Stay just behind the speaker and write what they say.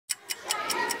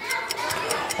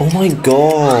Oh my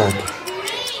god,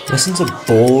 lessons are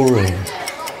boring.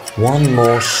 One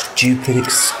more stupid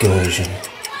excursion.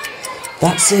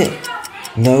 That's it.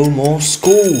 No more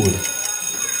school.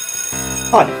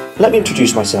 Hi, let me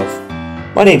introduce myself.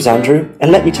 My name's Andrew,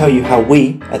 and let me tell you how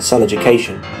we, at SUL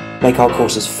Education, make our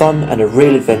courses fun and a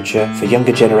real adventure for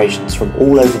younger generations from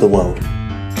all over the world.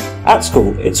 At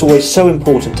school, it's always so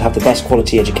important to have the best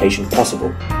quality education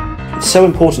possible. It's so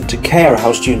important to care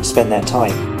how students spend their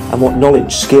time and what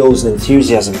knowledge, skills and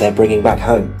enthusiasm they're bringing back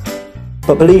home.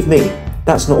 But believe me,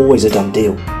 that's not always a done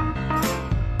deal.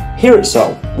 Here at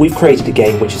SUL, we've created a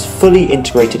game which is fully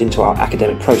integrated into our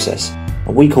academic process,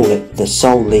 and we call it the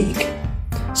SUL League.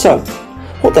 So,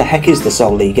 what the heck is the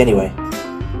SUL League anyway?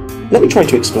 Let me try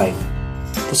to explain.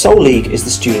 The SUL League is the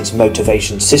students'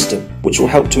 motivation system, which will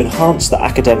help to enhance the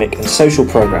academic and social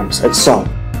programs at SUL,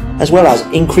 as well as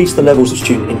increase the levels of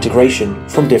student integration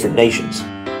from different nations.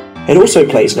 It also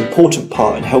plays an important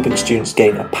part in helping students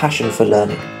gain a passion for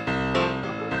learning.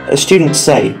 As students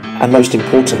say, and most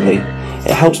importantly,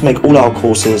 it helps make all our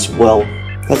courses, well,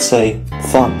 let's say,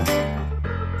 fun.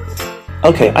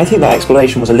 Okay, I think that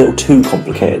explanation was a little too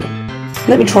complicated.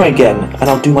 Let me try again, and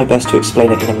I'll do my best to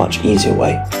explain it in a much easier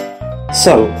way.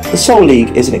 So, the SUL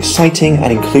League is an exciting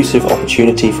and inclusive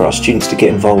opportunity for our students to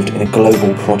get involved in a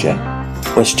global project,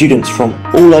 where students from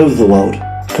all over the world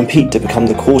compete to become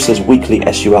the course's weekly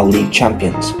SUL League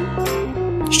champions.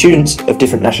 Students of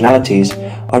different nationalities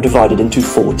are divided into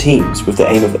 4 teams with the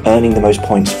aim of earning the most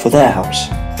points for their house.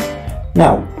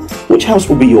 Now, which house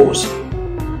will be yours?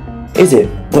 Is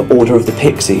it the Order of the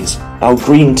Pixies, our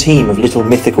green team of little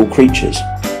mythical creatures?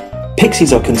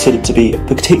 Pixies are considered to be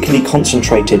particularly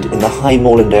concentrated in the high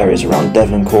moorland areas around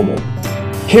Devon and Cornwall.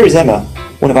 Here is Emma,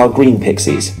 one of our green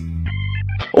pixies.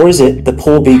 Or is it the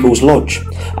Poor Beagle's Lodge,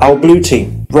 our blue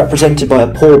team, represented by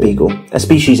a poor beagle, a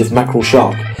species of mackerel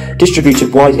shark,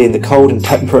 distributed widely in the cold and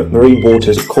temperate marine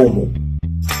waters of Cornwall?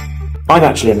 I'm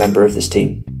actually a member of this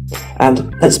team,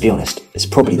 and let's be honest, it's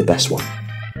probably the best one.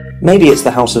 Maybe it's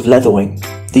the House of Leatherwing,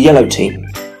 the yellow team.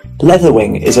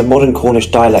 Leatherwing is a modern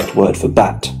Cornish dialect word for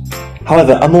bat.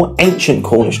 However, a more ancient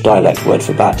Cornish dialect word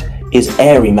for bat is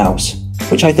airy mouse,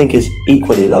 which I think is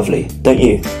equally lovely, don't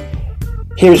you?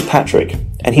 Here is Patrick,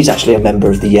 and he's actually a member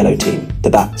of the yellow team, the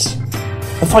Bats.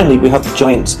 And finally, we have the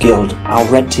Giants Guild, our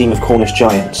red team of Cornish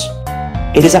giants.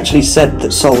 It is actually said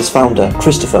that SUL's founder,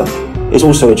 Christopher, is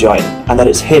also a giant, and that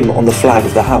it's him on the flag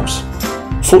of the house.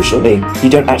 Fortunately, you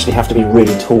don't actually have to be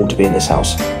really tall to be in this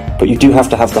house, but you do have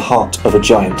to have the heart of a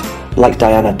giant, like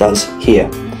Diana does here,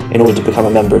 in order to become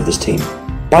a member of this team.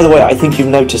 By the way, I think you've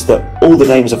noticed that all the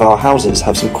names of our houses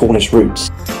have some Cornish roots,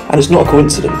 and it's not a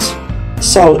coincidence.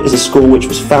 SUL is a school which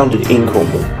was founded in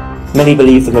Cornwall. Many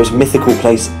believe the most mythical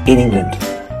place in England.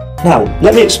 Now,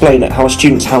 let me explain how a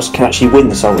student's house can actually win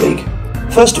the SUL League.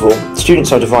 First of all,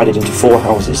 students are divided into 4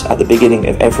 houses at the beginning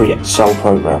of every SUL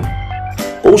programme.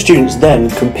 All students then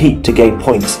compete to gain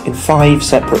points in 5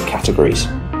 separate categories.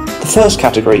 The first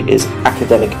category is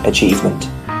academic achievement.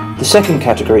 The second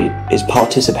category is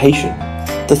participation.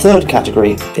 The third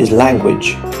category is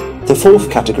language. The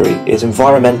fourth category is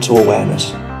environmental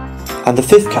awareness. And the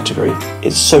 5th category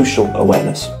is social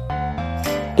awareness.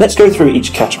 Let's go through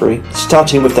each category,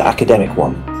 starting with the academic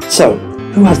one. So,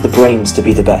 who has the brains to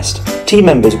be the best? Team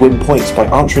members win points by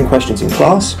answering questions in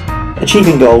class,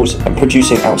 achieving goals and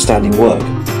producing outstanding work.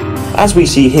 As we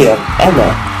see here,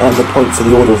 Emma earned a point for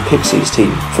the Order of Pixies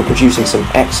team for producing some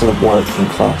excellent work in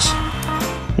class.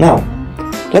 Now,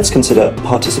 let's consider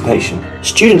participation.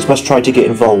 Students must try to get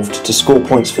involved to score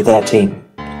points for their team.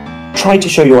 Try to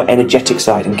show your energetic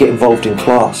side and get involved in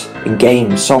class, in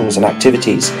games, songs and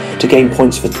activities to gain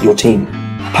points for your team.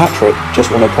 Patrick just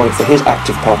won a point for his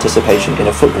active participation in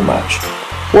a football match.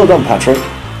 Well done, Patrick.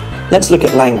 Let's look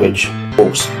at language.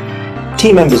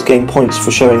 Team members gain points for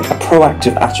showing a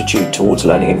proactive attitude towards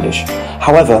learning English.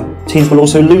 However, teams will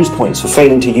also lose points for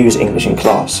failing to use English in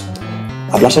class.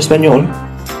 ¿Hablas español?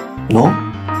 No?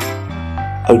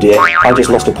 Oh dear, I just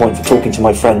lost a point for talking to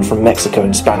my friend from Mexico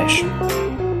in Spanish.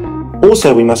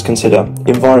 Also, we must consider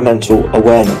environmental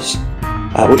awareness,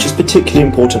 which is particularly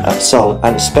important at SUL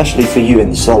and especially for you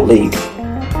in the SUL League.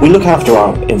 We look after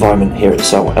our environment here at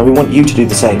SUL and we want you to do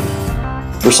the same.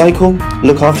 Recycle,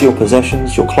 look after your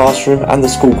possessions, your classroom and the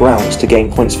school grounds to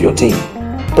gain points for your team.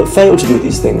 But fail to do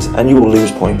these things and you will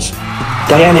lose points.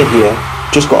 Diana here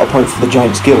just got a point for the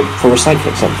Giants Guild for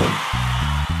recycling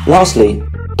something. Lastly,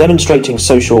 demonstrating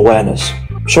social awareness.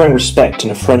 Showing respect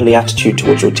and a friendly attitude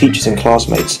towards your teachers and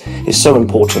classmates is so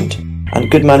important, and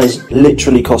good manners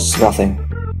literally costs nothing.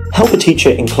 Help a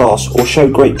teacher in class or show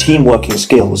great teamworking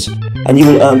skills, and you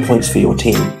will earn points for your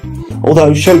team.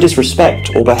 Although show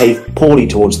disrespect or behave poorly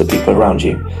towards the people around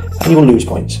you, and you will lose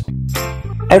points.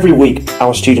 Every week,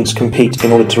 our students compete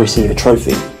in order to receive a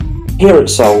trophy. Here at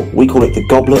SUL, we call it the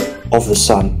Goblet of the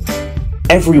Sun.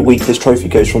 Every week, this trophy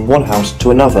goes from one house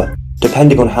to another,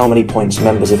 depending on how many points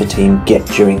members of a team get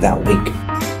during that week.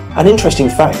 An interesting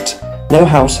fact, no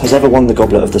house has ever won the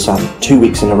Goblet of the Sun 2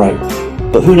 weeks in a row.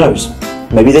 But who knows,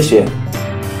 maybe this year.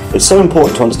 It's so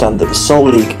important to understand that the SUL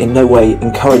League in no way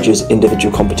encourages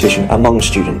individual competition among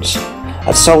students.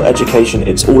 At SUL Education,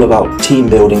 it's all about team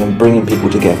building and bringing people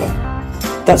together.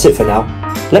 That's it for now.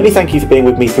 Let me thank you for being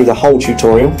with me through the whole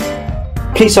tutorial.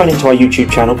 Please sign into our YouTube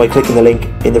channel by clicking the link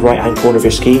in the right hand corner of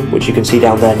your screen, which you can see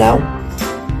down there now.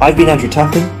 I've been Andrew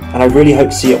Tappin, and I really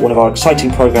hope to see you at one of our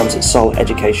exciting programmes at SUL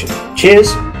Education.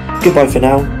 Cheers, goodbye for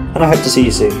now, and I hope to see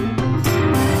you soon.